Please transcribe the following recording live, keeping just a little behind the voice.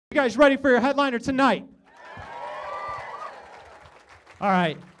You guys ready for your headliner tonight? All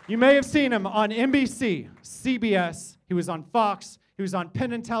right. You may have seen him on NBC, CBS. He was on Fox. He was on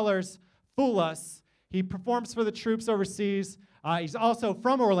Penn and Teller's Fool Us. He performs for the troops overseas. He's also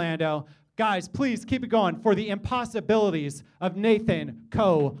from Orlando. Guys, please keep it going for the impossibilities of Nathan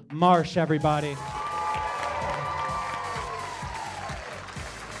Coe Marsh, everybody.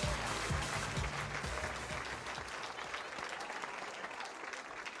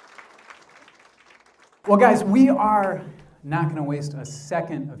 Well, guys, we are not going to waste a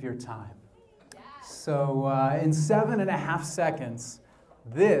second of your time. So in 7.5 seconds,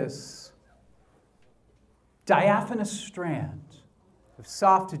 this diaphanous strand of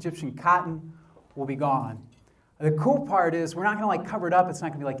soft Egyptian cotton will be gone. The cool part is we're not going to like cover it up. It's not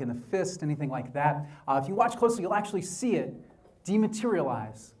going to be like in the fist, anything like that. If you watch closely, you'll actually see it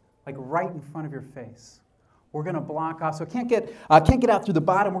dematerialize, like right in front of your face. We're going to block off, so it can't get out through the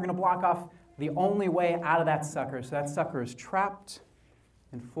bottom. We're going to block off the only way out of that sucker. So that sucker is trapped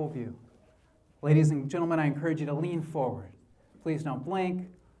in full view. Ladies and gentlemen, I encourage you to lean forward. Please don't blink.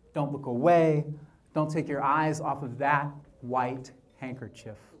 Don't look away. Don't take your eyes off of that white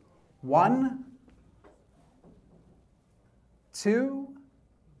handkerchief. 1, 2,